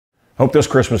Hope this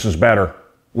Christmas is better.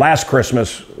 Last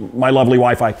Christmas, my lovely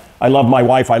wife, I love my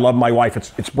wife, I love my wife.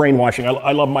 It's brainwashing.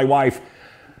 I love my wife.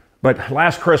 But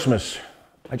last Christmas,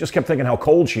 I just kept thinking how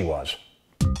cold she was.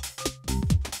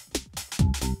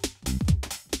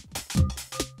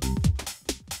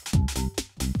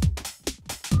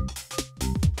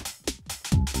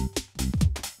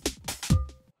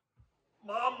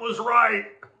 Mom was right.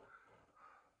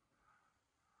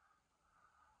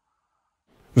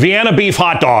 Vienna beef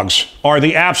hot dogs are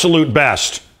the absolute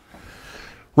best.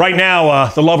 Right now,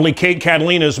 the lovely Kate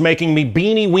Catalina is making me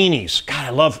beanie weenies. God,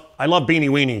 I love beanie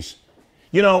weenies.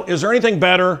 You know, is there anything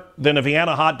better than a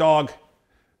Vienna hot dog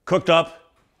cooked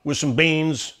up with some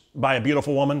beans by a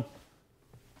beautiful woman?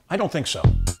 I don't think so. Do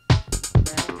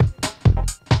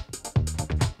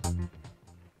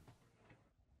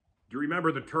you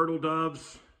remember the turtle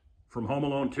doves from Home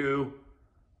Alone 2?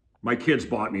 My kids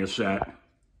bought me a set.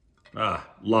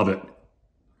 Love it.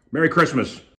 Merry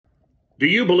Christmas. Do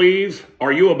you believe?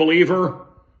 Are you a believer?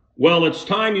 Well, it's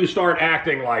time you start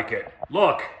acting like it.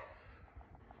 Look,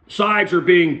 sides are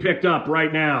being picked up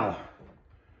right now.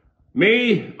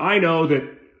 Me, I know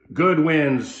that good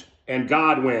wins and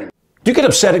God wins. Do you get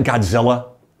upset at Godzilla?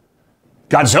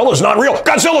 Godzilla's not real.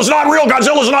 Godzilla's not real.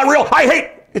 Godzilla's not real. I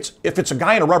hate it. If it's a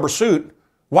guy in a rubber suit,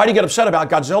 why do you get upset about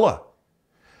Godzilla?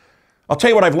 I'll tell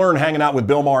you what I've learned hanging out with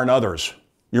Bill Maher and others.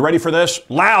 You ready for this?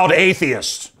 Loud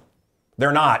atheists.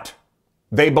 They're not.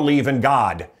 They believe in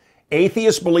God.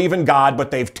 Atheists believe in God,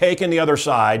 but they've taken the other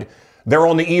side. They're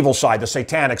on the evil side, the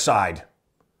satanic side.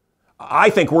 I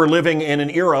think we're living in an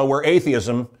era where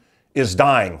atheism is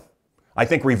dying. I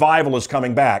think revival is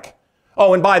coming back.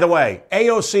 Oh, and by the way,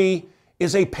 AOC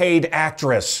is a paid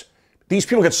actress. These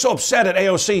people get so upset at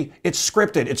AOC. It's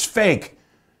scripted. It's fake.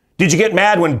 Did you get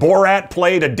mad when Borat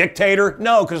played a dictator?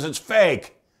 No, because it's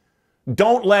fake.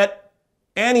 Don't let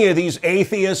any of these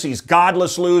atheists, these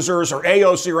godless losers, or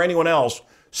AOC or anyone else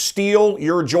steal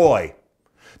your joy.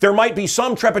 There might be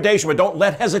some trepidation, but don't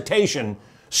let hesitation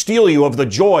steal you of the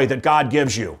joy that God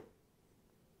gives you.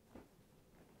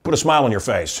 Put a smile on your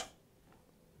face.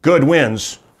 Good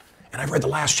wins. And I've read the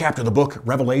last chapter of the book,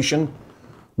 Revelation.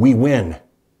 We win,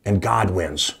 and God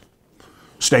wins.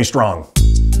 Stay strong.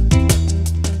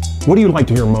 What do you like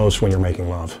to hear most when you're making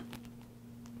love?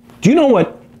 Do you know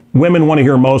what women want to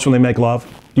hear most when they make love?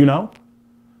 Do you know?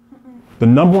 The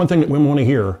number one thing that women want to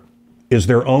hear is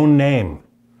their own name.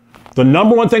 The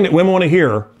number one thing that women want to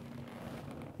hear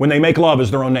when they make love is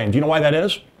their own name. Do you know why that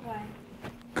is? Why?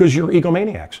 Because you're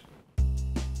egomaniacs.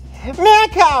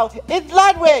 Mancow, it's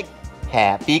Ludwig.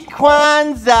 Happy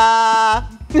Kwanzaa.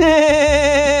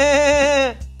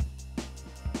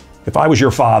 If I was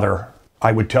your father,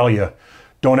 I would tell you,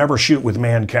 don't ever shoot with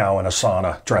Mancow in a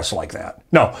sauna dressed like that.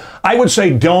 No, I would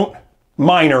say don't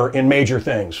minor in major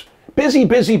things. Busy,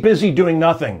 busy, busy doing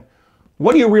nothing.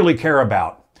 What do you really care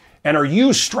about? And are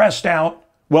you stressed out?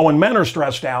 Well, when men are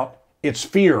stressed out, it's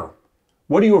fear.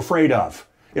 What are you afraid of?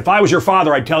 If I was your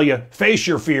father, I'd tell you, face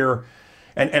your fear.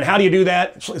 And how do you do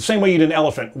that? It's the same way you eat an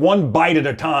elephant, one bite at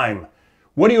a time.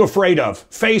 What are you afraid of?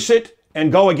 Face it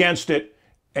and go against it,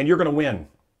 and you're going to win.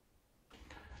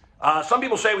 Some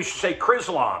people say we should say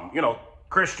Chrislam, you know,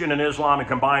 Christian and Islam, and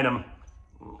combine them.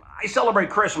 I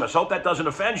celebrate Christmas. Hope that doesn't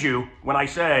offend you when I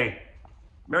say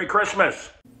Merry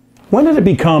Christmas. When did it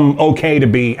become okay to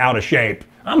be out of shape?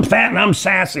 I'm fat and I'm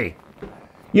sassy.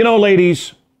 You know,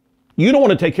 ladies, you don't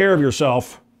want to take care of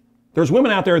yourself. There's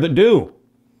women out there that do.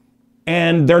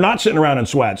 And they're not sitting around in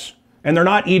sweats. And they're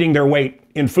not eating their weight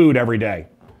in food every day.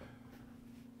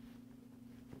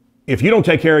 If you don't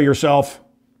take care of yourself,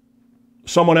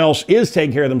 someone else is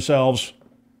taking care of themselves,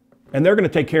 and they're going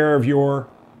to take care of your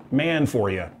man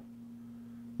for you.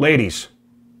 Ladies,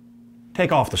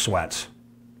 take off the sweats.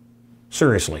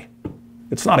 Seriously,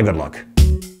 it's not a good look.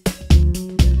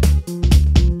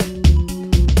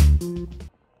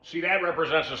 See, that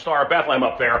represents the Star of Bethlehem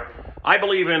up there. I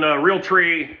believe in a real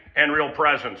tree and real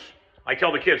presents. I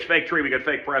tell the kids, fake tree, we get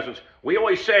fake presents. We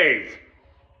always save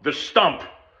the stump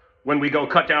when we go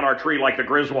cut down our tree like the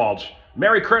Griswolds.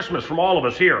 Merry Christmas from all of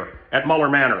us here at Muller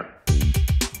Manor.